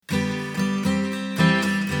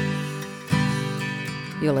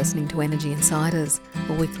You're listening to Energy Insiders,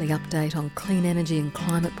 a weekly update on clean energy and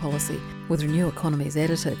climate policy with Renew Economy's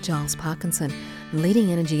editor Giles Parkinson and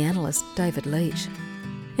leading energy analyst David Leach.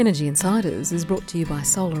 Energy Insiders is brought to you by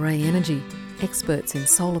SolarAy Energy, experts in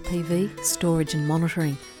solar PV, storage and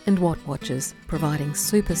monitoring, and Watt Watchers, providing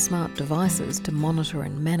super smart devices to monitor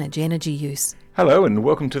and manage energy use. Hello and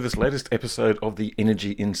welcome to this latest episode of the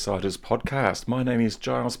Energy Insiders podcast. My name is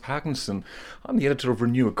Giles Parkinson. I'm the editor of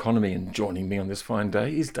Renew Economy, and joining me on this fine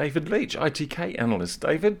day is David Leach, ITK analyst.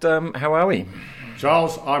 David, how are we?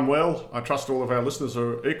 Giles, I'm well. I trust all of our listeners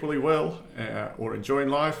are equally well or enjoying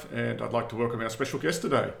life, and I'd like to welcome our special guest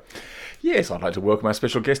today. Yes, I'd like to welcome our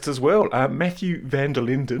special guest as well, Matthew van der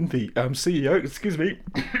Linden, the CEO, excuse me,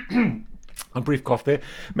 a brief cough there,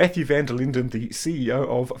 Matthew van der Linden, the CEO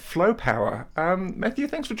of Flow Power. Matthew,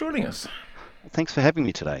 thanks for joining us. Thanks for having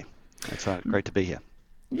me today. It's great to be here.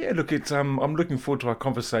 Yeah, look, I'm looking forward to our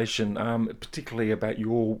conversation, particularly about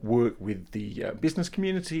your work with the business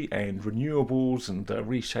community and renewables and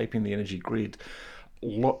reshaping the energy grid. A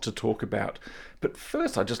lot to talk about. But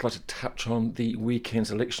first, I'd just like to touch on the weekend's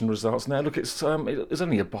election results. Now, look, it's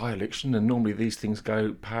only a by-election, and normally these things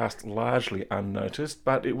go past largely unnoticed,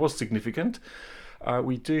 but it was significant.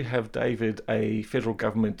 We do have, David, a federal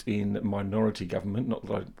government in minority government. Not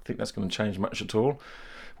that I think that's going to change much at all.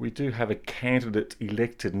 We do have a candidate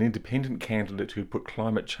elected, an independent candidate who put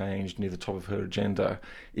climate change near the top of her agenda,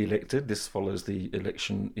 elected. This follows the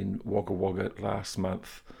election in Wagga Wagga last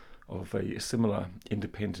month of a similar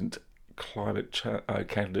independent climate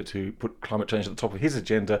candidate who put climate change at the top of his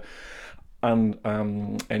agenda, and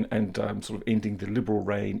sort of ending the Liberal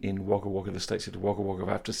reign in Wagga Wagga, the state seat of Wagga Wagga,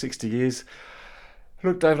 after 60 years.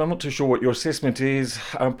 Look, David, I'm not too sure what your assessment is.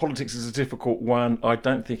 Politics is a difficult one. I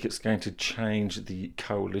don't think it's going to change the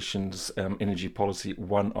coalition's energy policy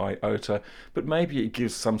one iota, but maybe it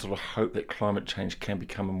gives some sort of hope that climate change can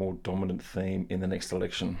become a more dominant theme in the next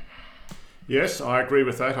election. Yes, I agree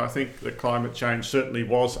with that. I think that climate change certainly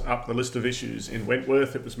was up the list of issues in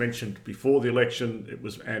Wentworth. It was mentioned before the election. It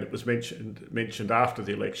was mentioned after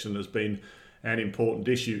the election as being an important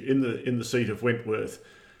issue in the seat of Wentworth.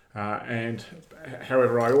 And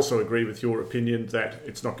however, I also agree with your opinion that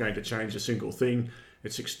it's not going to change a single thing.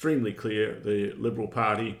 It's extremely clear the Liberal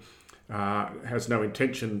Party has no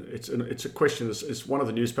intention. It's a question, as one of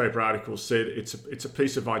the newspaper articles said, it's a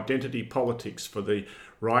piece of identity politics for the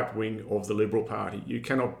right wing of the Liberal Party. You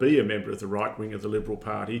cannot be a member of the right wing of the Liberal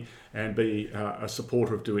Party and be a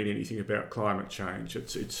supporter of doing anything about climate change.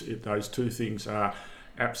 Those two things are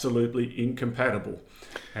absolutely incompatible.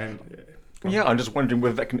 Yeah, I'm just wondering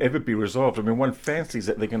whether that can ever be resolved. I mean, one fancies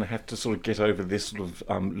that they're going to have to sort of get over this sort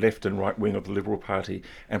of left and right wing of the Liberal Party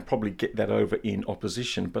and probably get that over in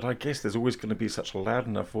opposition. But I guess there's always going to be such a loud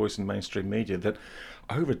enough voice in mainstream media that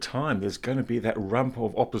over time there's going to be that rump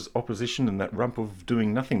of opposition and that rump of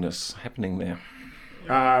doing nothingness happening there.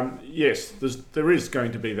 Yes, there is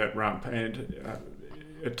going to be that rump, and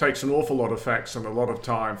it takes an awful lot of facts and a lot of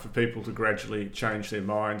time for people to gradually change their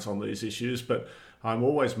minds on these issues. But I'm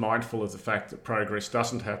always mindful of the fact that progress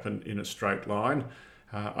doesn't happen in a straight line.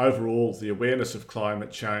 Overall, the awareness of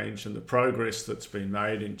climate change and the progress that's been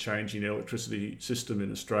made in changing the electricity system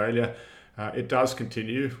in Australia, it does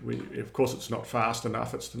continue. Of course, it's not fast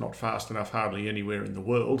enough. It's not fast enough hardly anywhere in the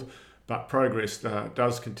world, but progress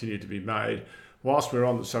does continue to be made. Whilst we're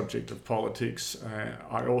on the subject of politics,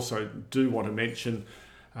 I also do want to mention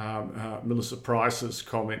Melissa Price's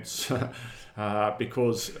comments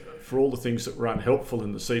because for all the things that were unhelpful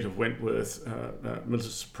in the seat of Wentworth,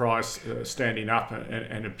 Melissa Price standing up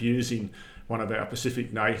and abusing one of our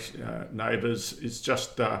Pacific neighbours is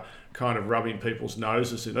just kind of rubbing people's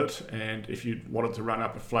noses in it. And if you wanted to run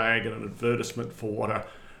up a flag and an advertisement for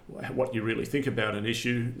what you really think about an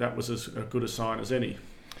issue, that was as good a sign as any.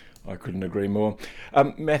 I couldn't agree more.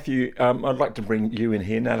 Matthew, I'd like to bring you in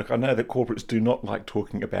here. Now, look, I know that corporates do not like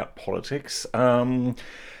talking about politics,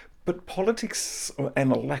 but politics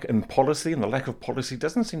and the lack of policy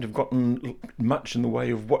doesn't seem to have gotten much in the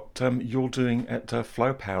way of what you're doing at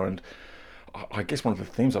Flow Power. And I guess one of the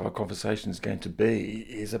themes of our conversation is going to be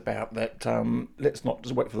is about that. Let's not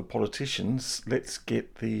just wait for the politicians. Let's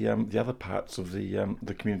get the other parts of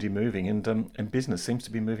the community moving, and business seems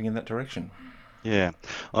to be moving in that direction. Yeah,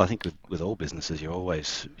 well, I think with all businesses, you're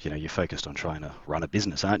always, you're focused on trying to run a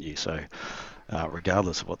business, aren't you? So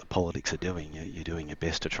regardless of what the politics are doing, you're doing your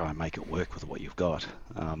best to try and make it work with what you've got.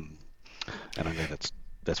 And I know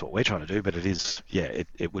that's what we're trying to do, but it is,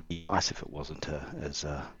 it would be nice if it wasn't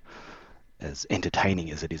as entertaining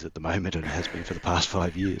as it is at the moment and has been for the past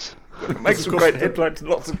 5 years. It makes some great headlines and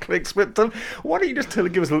lots of clicks, but why don't you just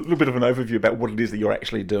give us a little bit of an overview about what it is that you're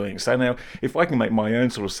actually doing? So now, if I can make my own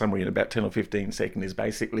sort of summary in about 10 or 15 seconds, is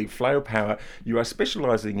basically Flow Power, you are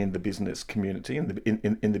specialising in the business community, in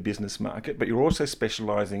the business market, but you're also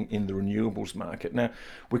specialising in the renewables market. Now,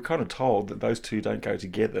 we're kind of told that those two don't go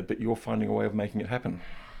together, but you're finding a way of making it happen.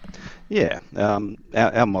 Yeah,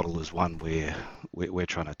 our model is one where we're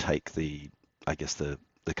trying to take the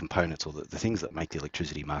components or the things that make the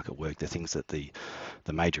electricity market work, the things that the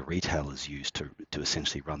major retailers use to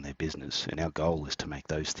essentially run their business. And our goal is to make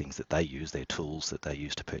those things that they use, their tools that they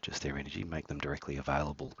use to purchase their energy, make them directly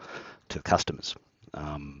available to customers.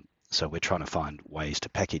 So we're trying to find ways to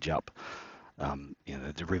package up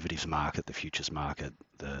the derivatives market, the futures market,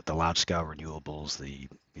 the large scale renewables, the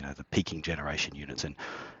peaking generation units, and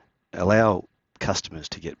allow customers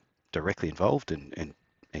to get directly involved and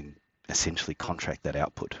essentially contract that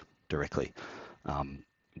output directly.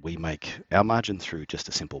 We make our margin through just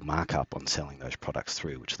a simple markup on selling those products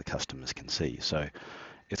through, which the customers can see. So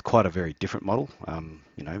it's quite a very different model.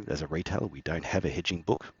 As a retailer, we don't have a hedging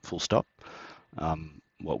book, full stop.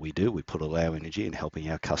 What we do, we put all our energy in helping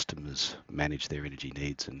our customers manage their energy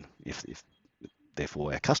needs, and if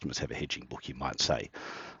therefore our customers have a hedging book, you might say.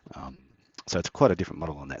 So it's quite a different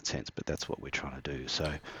model in that sense, but that's what we're trying to do.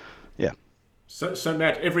 So, yeah. So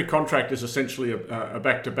Matt, every contract is essentially a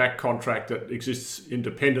back-to-back contract that exists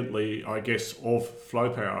independently, I guess, of Flow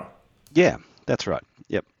Power. Yeah, that's right.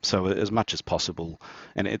 Yep. So as much as possible,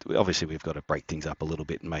 and obviously we've got to break things up a little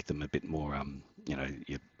bit and make them a bit more,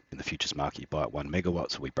 in the futures market, you buy at 1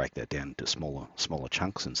 megawatt, so we break that down to smaller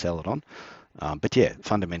chunks and sell it on. But yeah,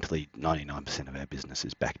 fundamentally, 99% of our business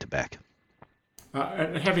is back to back.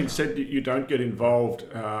 And having said that you don't get involved,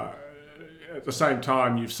 at the same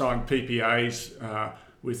time you've signed PPAs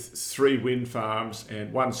with 3 wind farms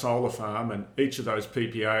and 1 solar farm, and each of those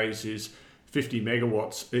PPAs is 50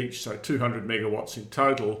 megawatts each, so 200 megawatts in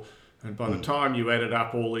total. And by the time you added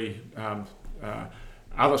up all the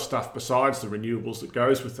other stuff besides the renewables that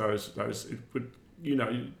goes with those it would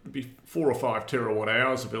it'd be 4 or 5 terawatt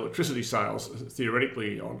hours of electricity sales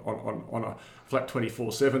theoretically on a flat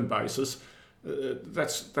 24/7 basis.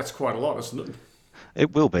 That's quite a lot, isn't it?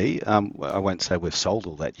 It will be. I won't say we've sold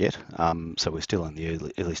all that yet. So we're still in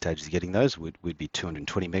the early stages of getting those. We'd be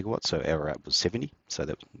 220 megawatts, so our app was 70. So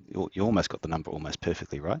that you almost got the number almost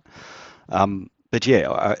perfectly right. But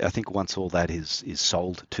yeah, I think once all that is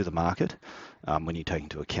sold to the market, when you take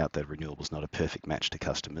into account that renewables not a perfect match to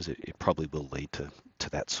customers, it probably will lead to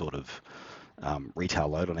that sort of retail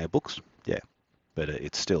load on our books. Yeah. But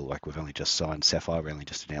it's still, like, we've only just signed Sapphire, we only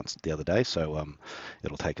just announced it the other day, so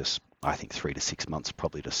it'll take us, I think, 3 to 6 months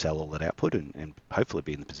probably to sell all that output and hopefully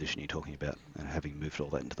be in the position you're talking about and having moved all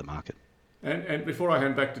that into the market. And before I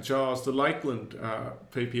hand back to Charles, the Lakeland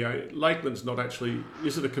PPA, Lakeland's not actually,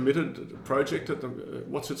 is it a committed project?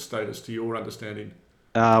 What's its status to your understanding?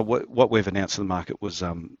 What we've announced to the market was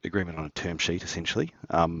agreement on a term sheet, essentially,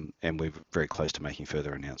 and we're very close to making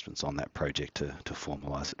further announcements on that project to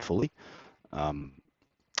formalise it fully.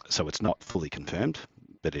 So it's not fully confirmed,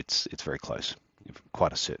 but it's very close.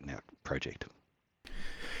 Quite a certain project.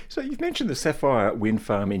 So you've mentioned the Sapphire wind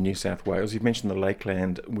farm in New South Wales. You've mentioned the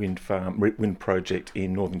Lakeland wind project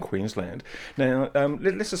in northern Queensland. Now,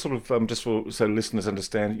 let's just sort of just so listeners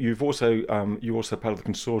understand, you're also part of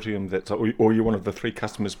the consortium or you're one of the 3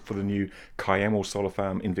 customers for the new Kiamal solar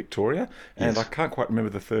farm in Victoria. And yes. I can't quite remember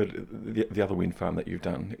the other wind farm that you've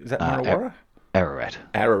done. Is that Marrawara?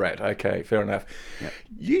 Ararat, okay, fair enough. Yep.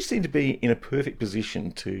 You seem to be in a perfect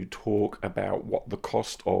position to talk about what the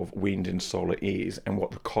cost of wind and solar is and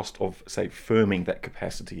what the cost of, say, firming that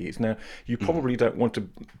capacity is. Now, you probably don't want to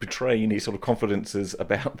betray any sort of confidences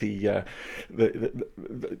about the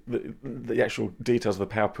actual details of the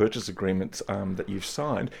power purchase agreements that you've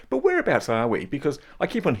signed, but whereabouts are we? Because I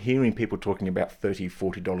keep on hearing people talking about $30,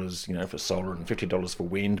 $40, for solar and $50 for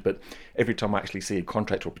wind, but every time I actually see a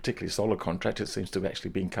contract, or particularly a solar contract, it seems to have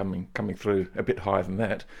actually been coming through a bit higher than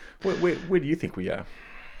that. Where do you think we are?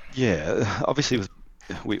 Yeah, obviously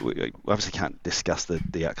we obviously can't discuss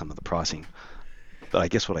the outcome of the pricing, but I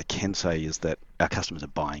guess what I can say is that our customers are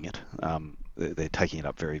buying it. They're taking it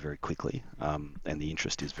up very, very quickly, and the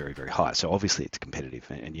interest is very, very high. So obviously it's competitive,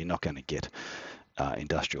 and you're not going to get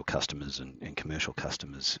industrial customers and commercial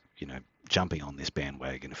customers, jumping on this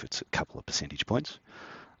bandwagon if it's a couple of percentage points.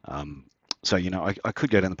 So, I could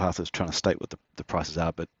go down the path of trying to state what the prices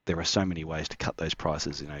are, but there are so many ways to cut those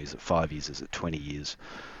prices. Is it 5 years? Is it 20 years?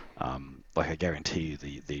 I guarantee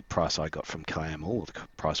you the price I got from Kiamal, or the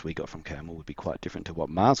price we got from Kiamal, would be quite different to what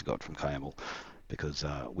Mars got from Kiamal. because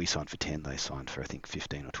we signed for 10, they signed for I think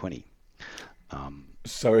 15 or 20.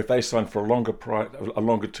 So if they sign for a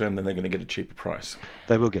longer term, then they're going to get a cheaper price.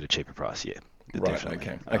 They will get a cheaper price, yeah. Right.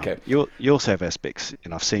 Definitely. Okay. You also have aspects,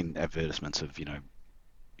 and I've seen advertisements of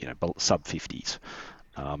sub 50s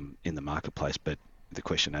in the marketplace, but the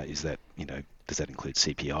question is that, does that include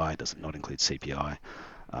CPI? Does it not include CPI?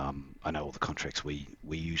 I know all the contracts we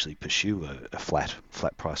usually pursue are flat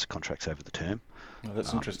price contracts over the term. Oh,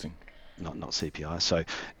 that's interesting. Not CPI. So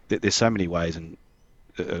there's so many ways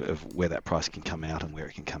of where that price can come out and where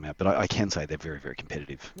it can come out. But I can say they're very, very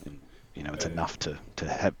competitive. And, it's enough to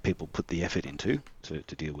have people put the effort into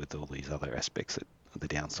to deal with all these other aspects, that the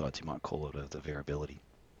downsides, you might call it, of the variability.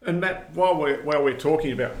 And Matt, while we're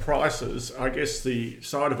talking about prices, I guess the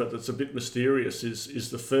side of it that's a bit mysterious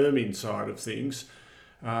is the firming side of things.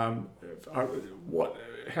 How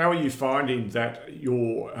are you finding that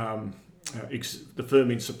your the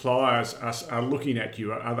firming suppliers are looking at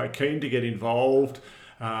you? Are they keen to get involved?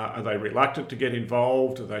 Are they reluctant to get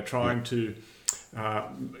involved? Are they trying to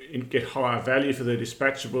get higher value for their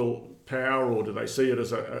dispatchable power, or do they see it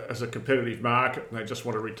as a competitive market and they just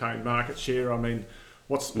want to retain market share? I mean,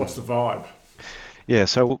 what's the vibe? Yeah,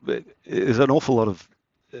 so there's an awful lot of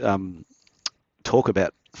talk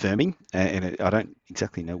about firming, and I don't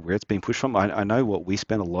exactly know where it's been pushed from. I know what we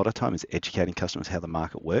spend a lot of time is educating customers how the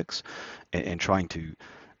market works and trying to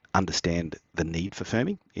understand the need for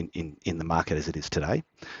firming in the market as it is today.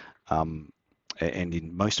 And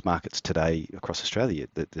in most markets today across Australia,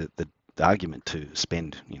 the argument to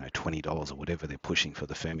spend $20 or whatever they're pushing for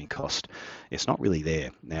the firming cost, it's not really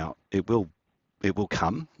there. Now it will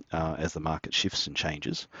come as the market shifts and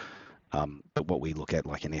changes. But what we look at,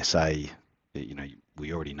 like in SA,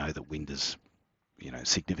 we already know that wind is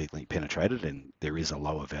significantly penetrated, and there is a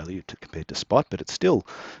lower value compared to spot, but it's still,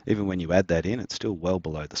 even when you add that in, it's still well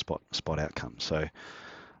below the spot outcome. So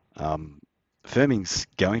firming's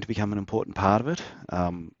going to become an important part of it,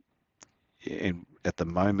 and at the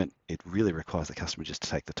moment it really requires the customer just to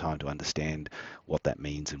take the time to understand what that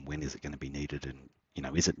means and when is it going to be needed,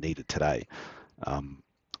 and is it needed today. And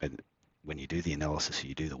when you do the analysis,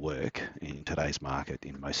 you do the work in today's market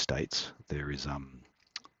in most states, there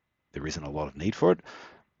isn't a lot of need for it,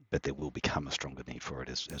 but there will become a stronger need for it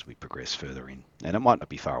as we progress further in. And it might not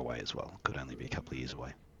be far away as well. It could only be a couple of years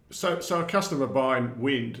away. So a customer buying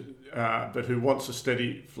wind, but who wants a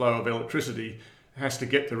steady flow of electricity, has to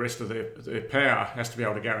get the rest of their power, has to be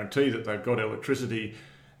able to guarantee that they've got electricity,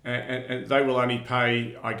 and they will only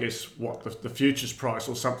pay, I guess, the futures price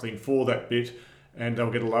or something for that bit, and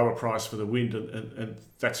they'll get a lower price for the wind, and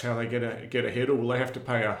that's how they get ahead. Or will they have to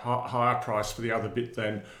pay a higher price for the other bit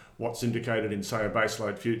than what's indicated in, say, a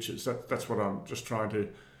baseload futures? That's what I'm just trying to...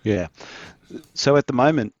 Yeah. So at the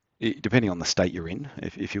moment, depending on the state you're in,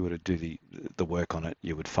 if you were to do the work on it,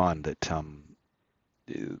 you would find that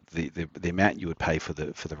the amount you would pay for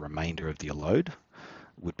the remainder of your load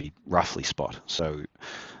would be roughly spot. So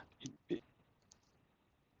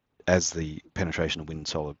as the penetration of wind and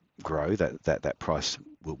solar grow, that price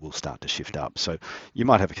will start to shift up. So you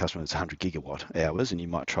might have a customer that's 100 gigawatt hours, and you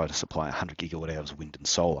might try to supply 100 gigawatt hours of wind and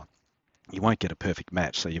solar. You won't get a perfect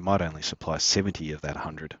match, so you might only supply 70 of that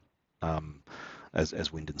 100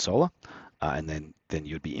 as wind and solar, and then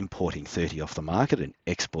you'd be importing 30 off the market and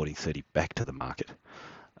exporting 30 back to the market.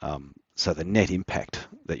 So the net impact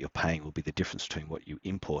that you're paying will be the difference between what you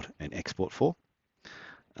import and export for,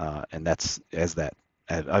 and that's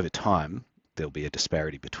over time there'll be a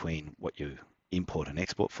disparity between what you import and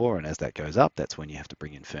export for, and as that goes up, that's when you have to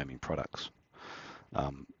bring in firming products.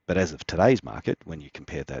 But as of today's market, when you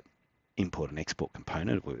compare that import and export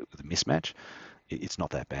component with a mismatch, it's not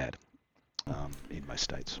that bad in most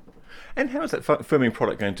states. And how is that firming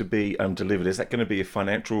product going to be delivered? Is that going to be a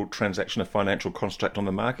financial transaction, a financial construct on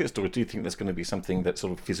the markets, or do you think there's going to be something that's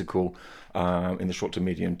sort of physical in the short to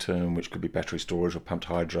medium term, which could be battery storage or pumped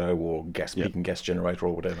hydro or peaking gas generator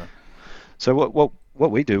or whatever? So what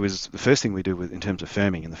we do is, the first thing we do in terms of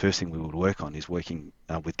firming, and the first thing we would work on is working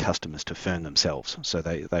with customers to firm themselves. So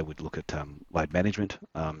they would look at load management,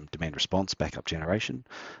 demand response, backup generation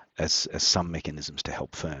as some mechanisms to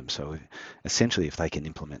help firm. So essentially, if they can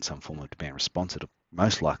implement some form of demand response, it'll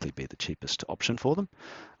most likely be the cheapest option for them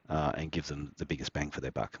and give them the biggest bang for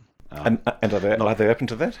their buck. And are they open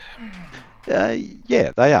to that?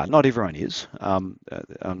 Yeah, they are. Not everyone is.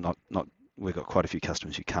 We've got quite a few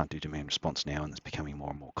customers who can't do demand response now, and it's becoming more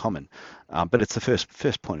and more common. But it's the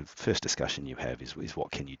first discussion you have is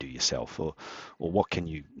what can you do yourself, or what can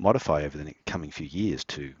you modify over the coming few years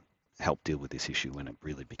to help deal with this issue when it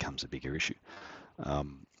really becomes a bigger issue.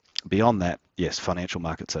 Beyond that, yes, financial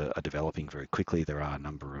markets are developing very quickly. There are a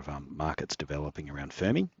number of markets developing around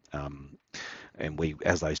firming, and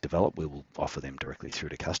as those develop, we will offer them directly through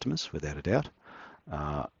to customers without a doubt.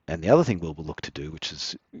 And the other thing we'll look to do, which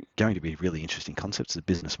is going to be really interesting concepts, the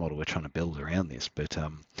business model we're trying to build around this. But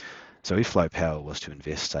so if Flow Power was to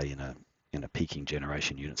invest, say, in a peaking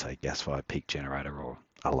generation unit, say gas-fired peak generator or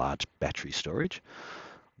a large battery storage,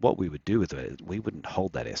 what we would do with it, we wouldn't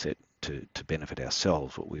hold that asset to benefit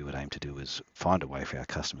ourselves. What we would aim to do is find a way for our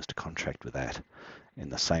customers to contract with that in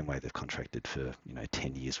the same way they've contracted for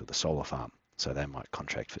 10 years with a solar farm. So they might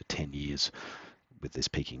contract for 10 years with this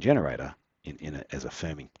peaking generator as a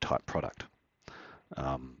firming type product.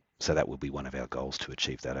 So that will be one of our goals to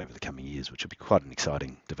achieve that over the coming years, which will be quite an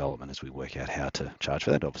exciting development as we work out how to charge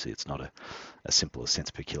for that. Obviously, it's not as simple as cents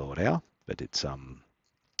per kilowatt hour, but it's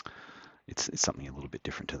something a little bit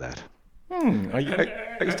different to that.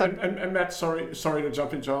 And Matt, sorry to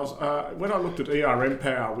jump in, Giles. When I looked at ERM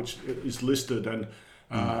Power, which is listed and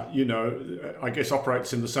I guess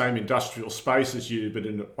operates in the same industrial space as you, but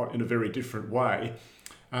in a very different way.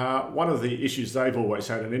 One of the issues they've always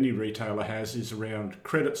had, and any retailer has, is around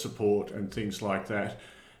credit support and things like that.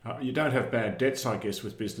 You don't have bad debts, I guess,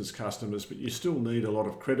 with business customers, but you still need a lot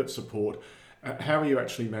of credit support. How are you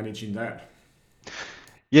actually managing that?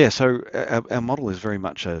 Yeah, so our model is very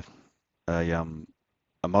much a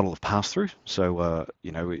model of pass-through. So,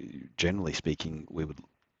 generally speaking, we would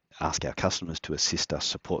ask our customers to assist us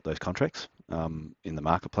support those contracts in the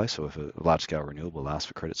marketplace. So if a large-scale renewable asks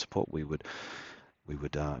for credit support, we would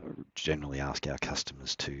generally ask our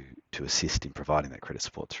customers to assist in providing that credit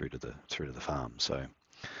support through to the farm. So,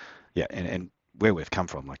 yeah, and where we've come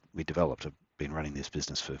from, like we developed, I've been running this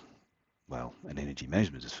business for, an energy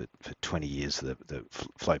management business for 20 years, the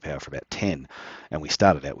Flow Power for about 10, and we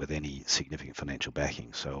started out with any significant financial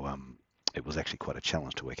backing. So it was actually quite a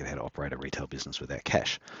challenge to work out how to operate a retail business without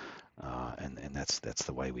cash, and that's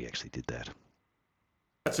the way we actually did that.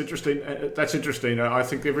 That's interesting. I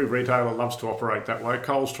think every retailer loves to operate that way.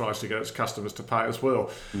 Coles tries to get its customers to pay as well.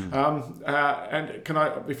 And can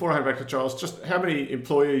I, before I hand back to Giles, just how many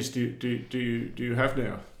employees do you have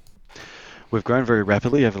now? We've grown very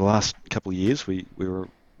rapidly over the last couple of years. We've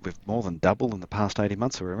more than doubled in the past 18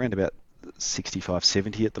 months. So we're around about 65,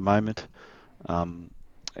 70 at the moment. And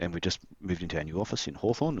we just moved into our new office in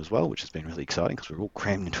Hawthorn as well, which has been really exciting because we're all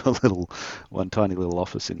crammed into one tiny little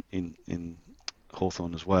office in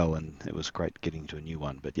Hawthorn as well, and it was great getting to a new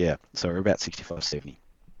one. But yeah, so we're about 65, 70.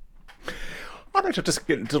 I'd like to just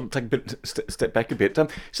take a step back a bit.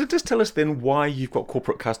 So just tell us then why you've got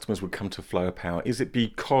corporate customers would come to Flow Power. Is it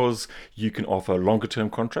because you can offer longer term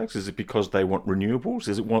contracts? Is it because they want renewables?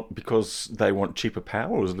 Is it because they want cheaper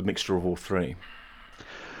power, or is it a mixture of all three?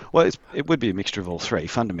 Well, it would be a mixture of all three.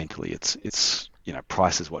 Fundamentally, it's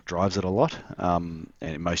price is what drives it a lot,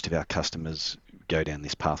 and most of our customers go down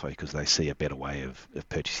this pathway because they see a better way of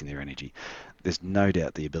purchasing their energy. There's no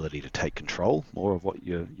doubt the ability to take control more of what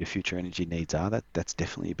your future energy needs are. That's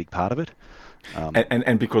definitely a big part of it.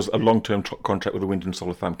 And because a long-term contract with a wind and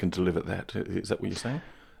solar farm can deliver that. Is that what you're saying?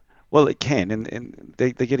 Well, it can, and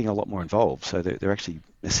they're getting a lot more involved. So they're actually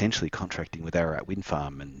essentially contracting with Ararat Wind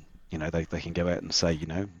Farm, and they can go out and say,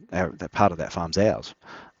 that part of that farm's ours.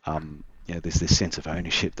 There's this sense of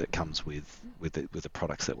ownership that comes with the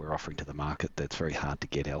products that we're offering to the market that's very hard to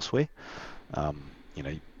get elsewhere.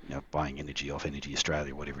 Buying energy off Energy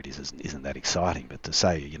Australia, whatever it is, isn't that exciting. But to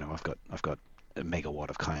say, I've got a megawatt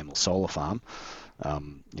of KML solar farm,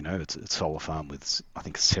 it's a solar farm with I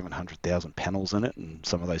think 700,000 panels in it, and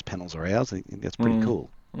some of those panels are ours. I think that's pretty cool.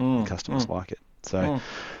 Customers like it. So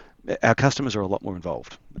our customers are a lot more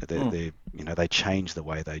involved. They change the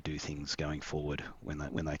way they do things going forward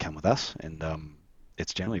when they come with us, and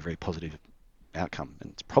it's generally a very positive outcome,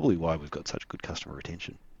 and it's probably why we've got such good customer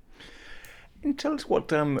retention. And tell us what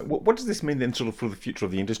does this mean then, sort of for the future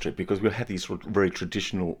of the industry? Because we've had these sort of very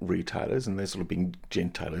traditional retailers, and they're sort of being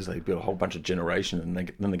gentailers. They build a whole bunch of generation, and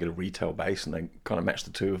then they get a retail base, and they kind of match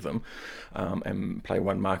the two of them, and play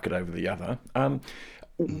one market over the other.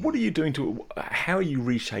 What are you doing how are you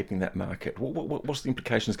reshaping that market? What's the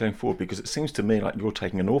implications going forward? Because it seems to me like you're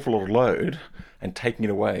taking an awful lot of load and taking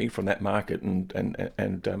it away from that market and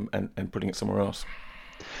putting it somewhere else.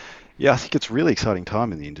 Yeah, I think it's a really exciting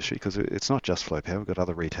time in the industry because it's not just Flow Power. We've got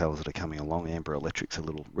other retailers that are coming along. Amber Electric's a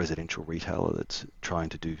little residential retailer that's trying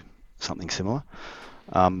to do something similar.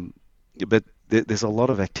 But there's a lot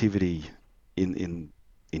of activity in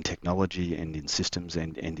technology and in systems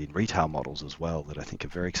and in retail models as well that I think are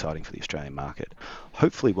very exciting for the Australian market.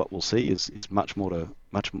 Hopefully what we'll see is much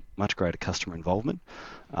greater customer involvement,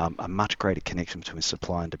 a much greater connection between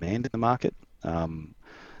supply and demand in the market.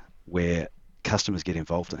 where customers get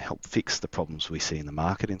involved and help fix the problems we see in the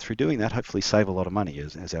market, and through doing that, hopefully save a lot of money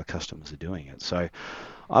as our customers are doing it. So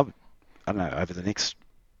I don't know, over the next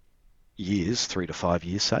years, 3 to 5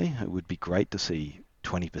 years, say, it would be great to see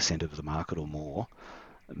 20% of the market or more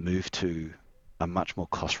move to a much more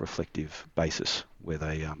cost-reflective basis where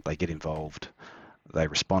they get involved, they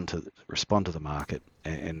respond to the market,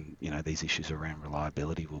 and these issues around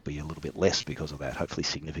reliability will be a little bit less because of that, hopefully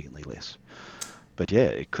significantly less. But yeah,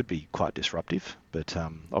 it could be quite disruptive, but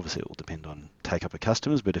obviously it will depend on take-up of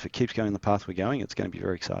customers, but if it keeps going the path we're going, it's going to be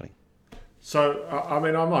very exciting. So, I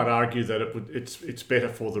mean, I might argue that it's better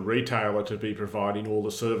for the retailer to be providing all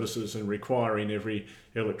the services and requiring every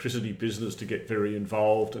electricity business to get very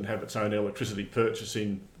involved and have its own electricity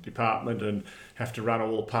purchasing department and have to run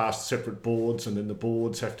all past separate boards, and then the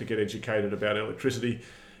boards have to get educated about electricity.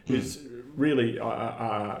 Is really,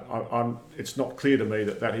 it's not clear to me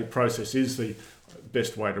that process is the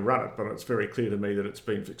best way to run it, but it's very clear to me that it's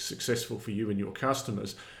been successful for you and your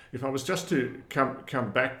customers. If I was just to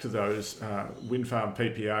come back to those wind farm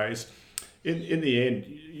PPAs, in the end,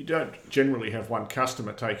 you don't generally have one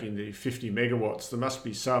customer taking the 50 megawatts. There must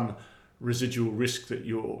be some residual risk that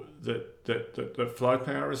that Flow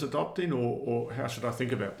Power is adopting, or how should I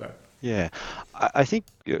think about that? Yeah, I think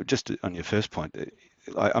just on your first point,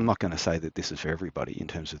 I'm not going to say that this is for everybody in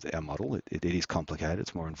terms of our model. It is complicated,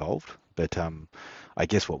 it's more involved, but I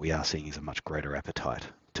guess what we are seeing is a much greater appetite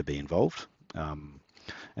to be involved.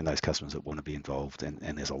 And those customers that want to be involved,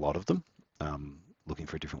 and there's a lot of them looking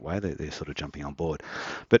for a different way, they're sort of jumping on board.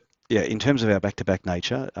 But yeah, in terms of our back-to-back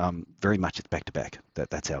nature, very much it's back-to-back.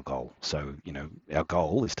 That's our goal. So, our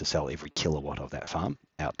goal is to sell every kilowatt of that farm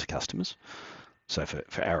out to customers. So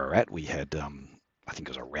for Ararat, we had, I think it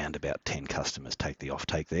was around about 10 customers take the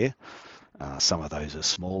offtake there. Some of those as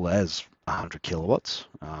small as 100 kilowatts,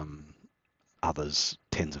 others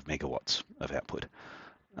tens of megawatts of output.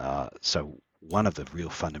 So one of the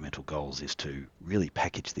real fundamental goals is to really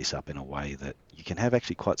package this up in a way that you can have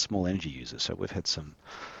actually quite small energy users. So we've had some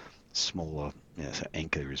smaller, so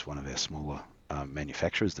Anchor is one of our smaller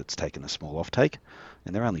manufacturers that's taken a small offtake,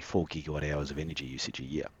 and they're only 4 gigawatt hours of energy usage a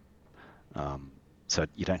year. So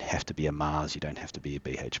you don't have to be a Mars, you don't have to be a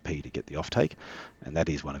BHP to get the offtake, and that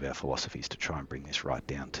is one of our philosophies, to try and bring this right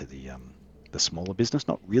down to the smaller business.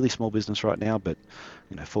 Not really small business right now, but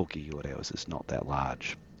 4 gigawatt hours is not that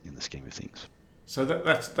large in the scheme of things. So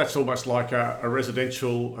that's almost like a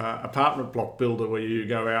residential apartment block builder, where you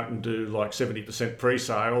go out and do like 70%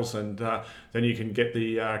 pre-sales, and then you can get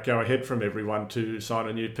the go ahead from everyone to sign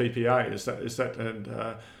a new PPA. Is that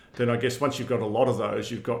and then I guess once you've got a lot of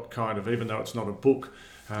those, you've got kind of, even though it's not a book,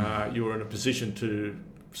 you're in a position to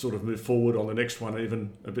sort of move forward on the next one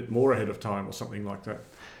even a bit more ahead of time or something like that.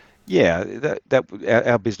 Yeah,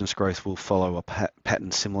 our business growth will follow a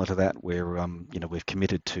pattern similar to that, where we've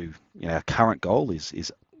committed to, our current goal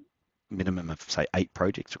is minimum of say 8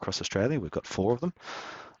 projects across Australia. We've got 4 of them,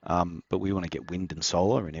 but we want to get wind and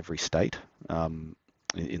solar in every state,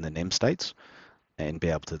 in the NEM states, and be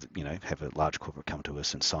able to have a large corporate come to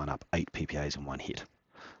us and sign up 8 PPAs in one hit.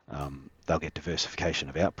 They'll get diversification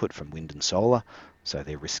of output from wind and solar, so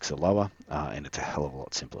their risks are lower, and it's a hell of a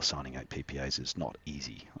lot simpler. Signing 8 PPAs is not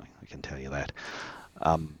easy, I can tell you that.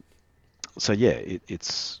 So yeah,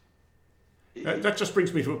 that just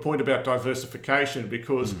brings me to a point about diversification,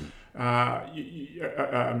 because a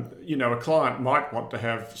client might want to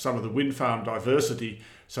have some of the wind farm diversity,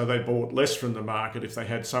 so they bought less from the market if they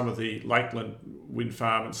had some of the Lakeland wind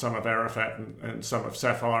farm and some of Arafat and some of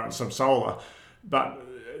Sapphire and some solar. But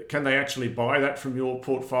can they actually buy that from your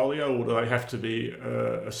portfolio, or do they have to be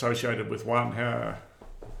associated with one?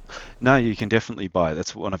 No, you can definitely buy.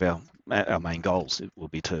 That's one of our main goals. It will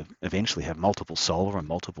be to eventually have multiple solar and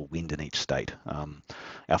multiple wind in each state.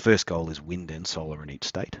 Our first goal is wind and solar in each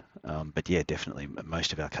state. But yeah, definitely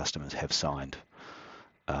most of our customers have signed,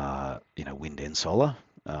 wind and solar.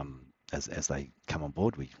 As they come on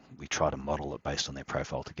board, we try to model it based on their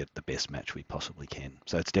profile to get the best match we possibly can.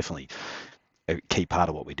 So it's definitely a key part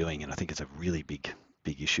of what we're doing, and I think it's a really big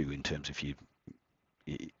issue in terms of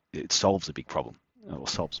it solves a big problem, or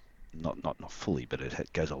solves not fully, but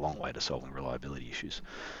it goes a long way to solving reliability issues.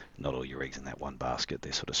 Not all your eggs in that one basket.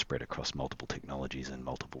 They're sort of spread across multiple technologies and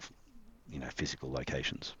multiple physical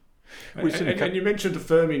locations. And you mentioned a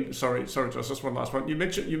firming. Sorry, Josh, just one last one. You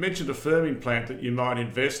mentioned a firming plant that you might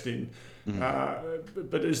invest in,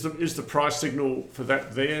 but is the price signal for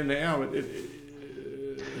that there now?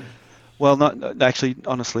 Well, not actually.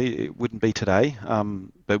 Honestly, it wouldn't be today,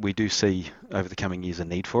 but we do see over the coming years a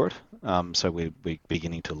need for it. So we're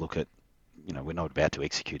beginning to look at. We're not about to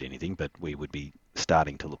execute anything, but we would be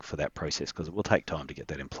starting to look for that process, because it will take time to get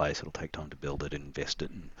that in place. It'll take time to build it and invest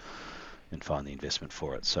it and find the investment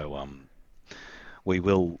for it. So we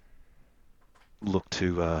will look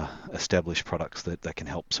to establish products that can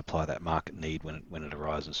help supply that market need when it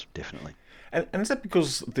arises, definitely. And is that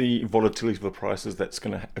because the volatility of the prices that's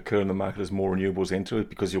going to occur in the market as more renewables enter it?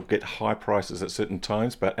 Because you'll get high prices at certain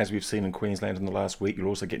times, but as we've seen in Queensland in the last week, you'll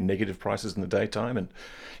also get negative prices in the daytime, and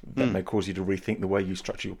that may cause you to rethink the way you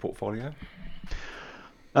structure your portfolio?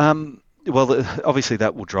 Well, obviously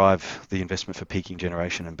that will drive the investment for peaking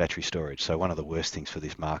generation and battery storage. So one of the worst things for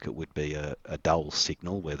this market would be a dull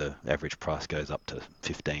signal where the average price goes up to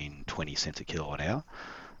 15, 20 cents a kilowatt hour.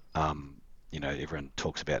 Everyone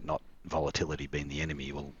talks about not volatility being the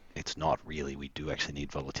enemy. Well, it's not really. We do actually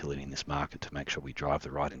need volatility in this market to make sure we drive the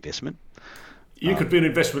right investment. You could be an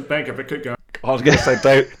investment banker, but keep going. I was going to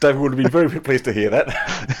say, David would have been very pleased to hear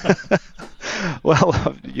that.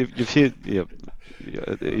 Well, you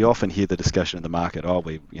often hear the discussion in the market,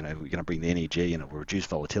 we're going to bring the NEG and it will reduce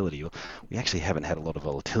volatility. We actually haven't had a lot of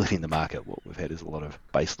volatility in the market. What we've had is a lot of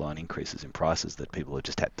baseline increases in prices that people have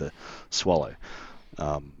just had to swallow.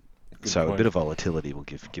 So point. A bit of volatility will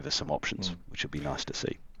give us some options, which would be nice to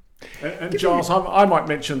see. And Giles, I might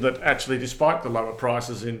mention that actually, despite the lower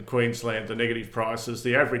prices in Queensland, the negative prices,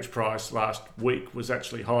 the average price last week was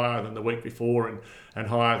actually higher than the week before and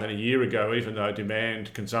higher than a year ago, even though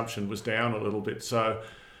consumption was down a little bit. So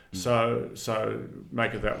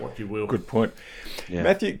make of that what you will. Good point. Yeah.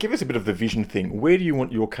 Matthew, give us a bit of the vision thing. Where do you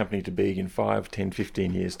want your company to be in 5, 10,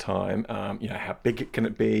 15 years' time? How big can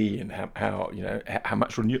it be, and how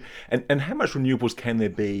much renewables can there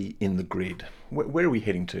be in the grid? Where are we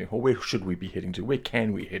heading to, or where should we be heading to? Where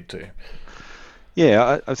can we head to?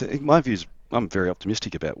 Yeah, I think my view is I'm very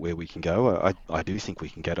optimistic about where we can go. I do think we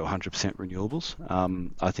can go to 100% renewables.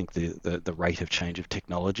 I think the rate of change of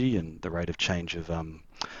technology and the rate of change of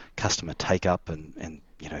customer take up and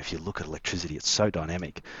if you look at electricity, it's so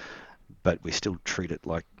dynamic, but we still treat it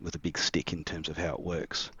like with a big stick in terms of how it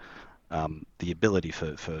works. The ability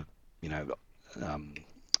for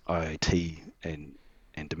IoT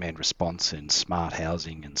and demand response and smart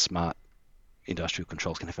housing and smart industrial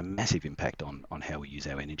controls can have a massive impact on how we use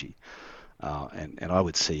our energy. And I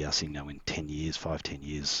would see us in 10 years, 5-10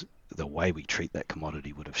 years, the way we treat that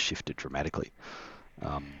commodity would have shifted dramatically.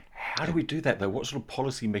 How do we do that, though? What sort of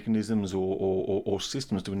policy mechanisms or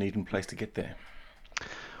systems do we need in place to get there?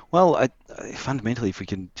 Well, fundamentally, if we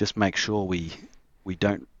can just make sure we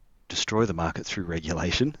don't destroy the market through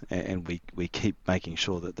regulation, and we keep making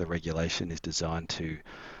sure that the regulation is designed to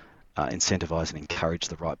incentivize and encourage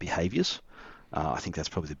the right behaviours. I think that's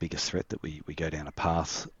probably the biggest threat, that we go down a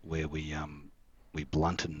path where we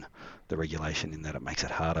blunten the regulation in that it makes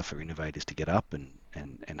it harder for innovators to get up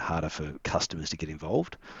and harder for customers to get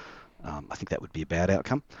involved. I think that would be a bad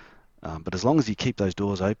outcome. But as long as you keep those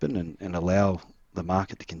doors open and allow the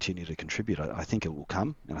market to continue to contribute, I think it will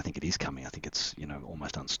come, and I think it is coming. I think it's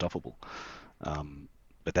almost unstoppable.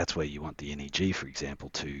 But that's where you want the NEG, for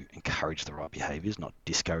example, to encourage the right behaviours, not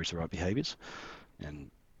discourage the right behaviours. And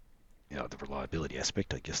the reliability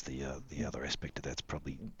aspect, I guess the other aspect of that's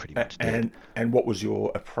probably pretty much dead. And what was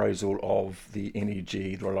your appraisal of the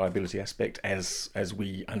NEG, the reliability aspect, as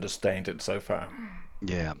we understand it so far?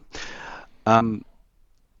 Yeah.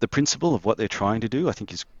 The principle of what they're trying to do, I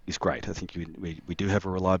think, is great. I think we do have a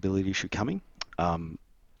reliability issue coming.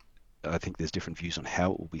 I think there's different views on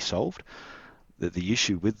how it will be solved. The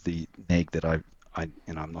issue with the NEG that I'm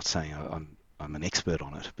not saying I'm an expert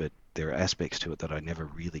on it, but there are aspects to it that I never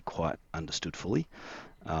really quite understood fully.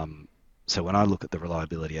 So when I look at the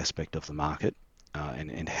reliability aspect of the market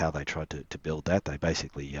and how they tried to build that, they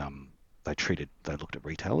basically they looked at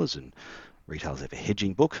retailers, and retailers have a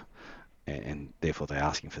hedging book, and therefore they're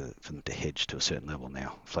asking for them to hedge to a certain level.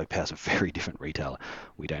 Now, Flow Power's a very different retailer.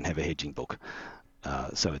 We don't have a hedging book,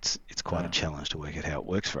 so it's quite a challenge to work out how it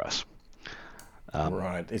works for us.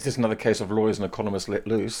 Right. Is this another case of lawyers and economists let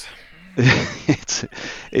loose?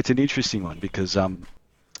 It's an interesting one, because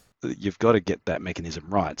you've got to get that mechanism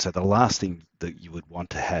right. So the last thing that you would want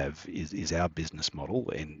to have is our business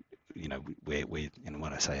model, and and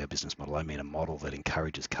when I say our business model, I mean a model that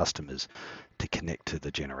encourages customers to connect to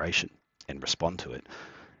the generation and respond to it.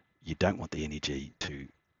 You don't want the NEG to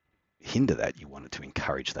hinder that. You want it to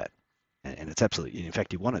encourage that, and it's absolutely. In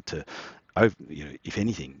fact, you want it to, if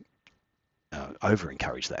anything, over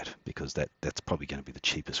encourage that, because that's probably going to be the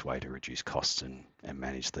cheapest way to reduce costs and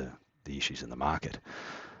manage the issues in the market.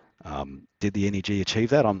 Did the NEG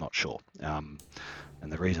achieve that? I'm not sure. And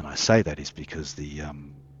the reason I say that is because the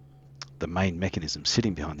main mechanism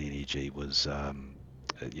sitting behind the NEG was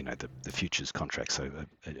the futures contract, so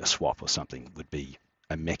a swap or something would be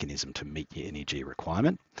a mechanism to meet your energy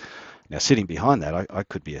requirement. Now, sitting behind that, I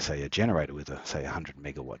could be, say, a generator with a 100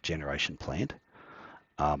 megawatt generation plant.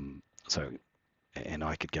 And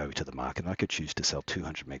I could go to the market and I could choose to sell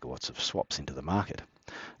 200 megawatts of swaps into the market.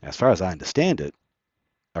 Now, as far as I understand it,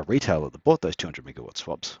 a retailer that bought those 200 megawatt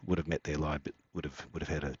swaps would have met their would have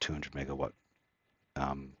had a 200 megawatt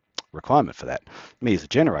requirement for that. Me as a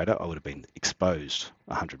generator, I would have been exposed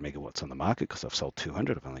 100 megawatts on the market because I've sold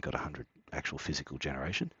 200. I've only got 100 actual physical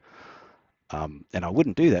generation. And I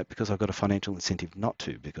wouldn't do that because I've got a financial incentive not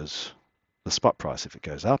to, because the spot price, if it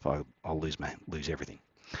goes up, I'll lose everything.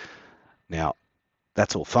 Now,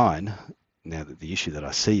 that's all fine. Now, the issue that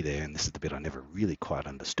I see there, and this is the bit I never really quite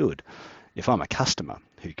understood, if I'm a customer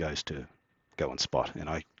who goes to go on spot and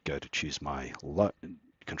I go to choose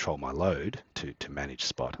control my load to manage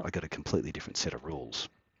spot, I got a completely different set of rules.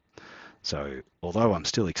 So although I'm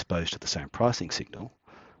still exposed to the same pricing signal,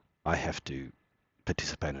 I have to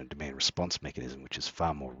participate in a demand response mechanism, which is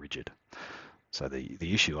far more rigid. So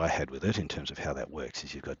the issue I had with it in terms of how that works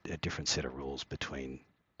is you've got a different set of rules between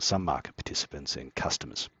some market participants and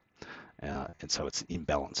customers. And so it's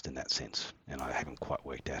imbalanced in that sense. And I haven't quite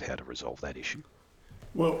worked out how to resolve that issue.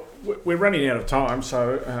 Well, we're running out of time,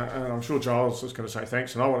 so and I'm sure Giles is going to say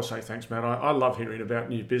thanks, and I want to say thanks, Matt. I love hearing about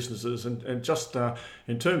new businesses, and just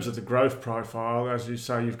in terms of the growth profile, as you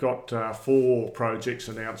say, you've got 4 projects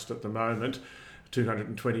announced at the moment,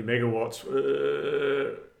 220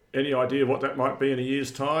 megawatts. Any idea what that might be in a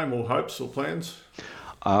year's time, or hopes or plans?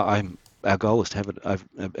 Our goal is to have it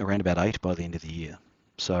around about 8 by the end of the year.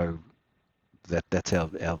 So that's our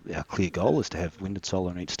clear goal, is to have wind and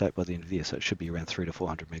solar in each state by the end of the year. So it should be around 300 to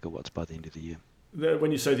 400 megawatts by the end of the year.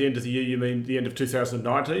 When you say the end of the year, you mean the end of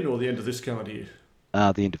 2019 or the end of this calendar year?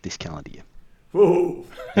 The end of this calendar year. Whoa!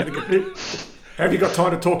 Have you got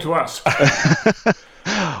time to talk to us?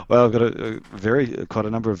 Well, I've got quite a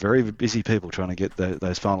number of very busy people trying to get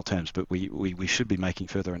those final terms, but we should be making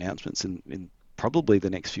further announcements in probably the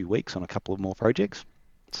next few weeks on a couple of more projects.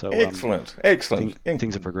 So excellent.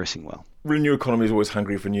 Things are progressing well. Renew Economy is always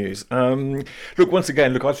hungry for news. Once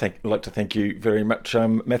again, I'd like to thank you very much,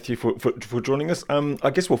 Matthew, for joining us. I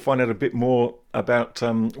guess we'll find out a bit more about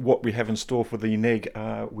what we have in store for the NEG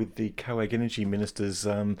with the COAG Energy Ministers.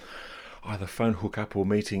 Either phone hookup or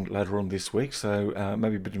meeting later on this week, so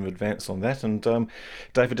maybe a bit of advance on that. And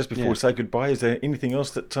David, just before we say goodbye, is there anything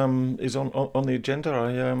else that is on the agenda?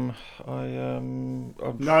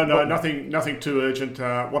 No, nothing too urgent.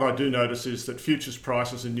 What I do notice is that futures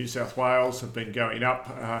prices in New South Wales have been going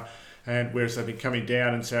up, and whereas they've been coming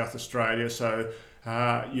down in South Australia. So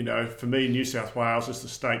for me, New South Wales is the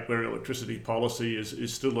state where electricity policy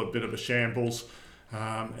is still a bit of a shambles.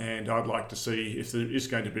 And I'd like to see if there is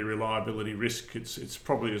going to be reliability risk. It's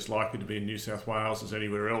probably as likely to be in New South Wales as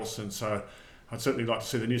anywhere else, and so I'd certainly like to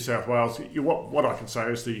see the New South Wales. What I can say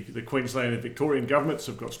is the Queensland and Victorian governments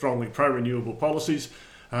have got strongly pro-renewable policies,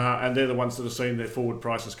 and they're the ones that are seeing their forward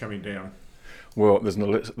prices coming down. Well, there's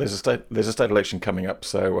a state election coming up,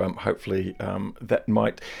 so hopefully that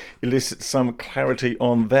might elicit some clarity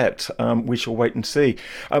on that. We shall wait and see.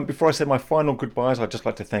 Before I say my final goodbyes, I'd just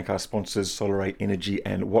like to thank our sponsors, Solar8 Energy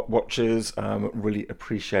and Watt Watchers. Really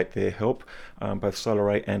appreciate their help, both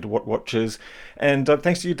Solar8 and Watt Watchers. And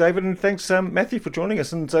thanks to you, David, and thanks Matthew for joining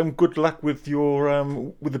us. And good luck with your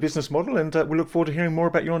with the business model. And we look forward to hearing more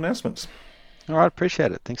about your announcements. All right,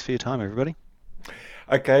 appreciate it. Thanks for your time, everybody.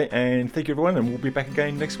 Okay, and thank you, everyone, and we'll be back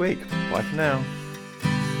again next week. Bye for now.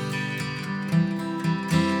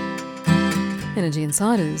 Energy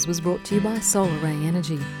Insiders was brought to you by SolarAy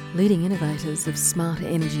Energy, leading innovators of smart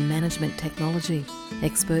energy management technology.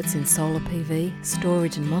 Experts in solar PV,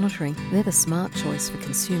 storage and monitoring, they're the smart choice for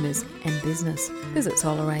consumers and business. Visit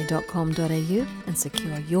solaray.com.au and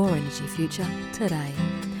secure your energy future today.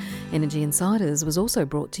 Energy Insiders was also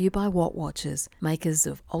brought to you by Watt Watchers, makers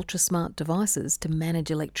of ultra-smart devices to manage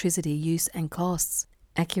electricity use and costs.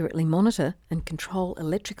 Accurately monitor and control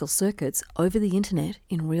electrical circuits over the internet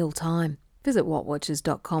in real time. Visit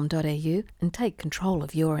wattwatchers.com.au and take control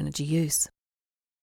of your energy use.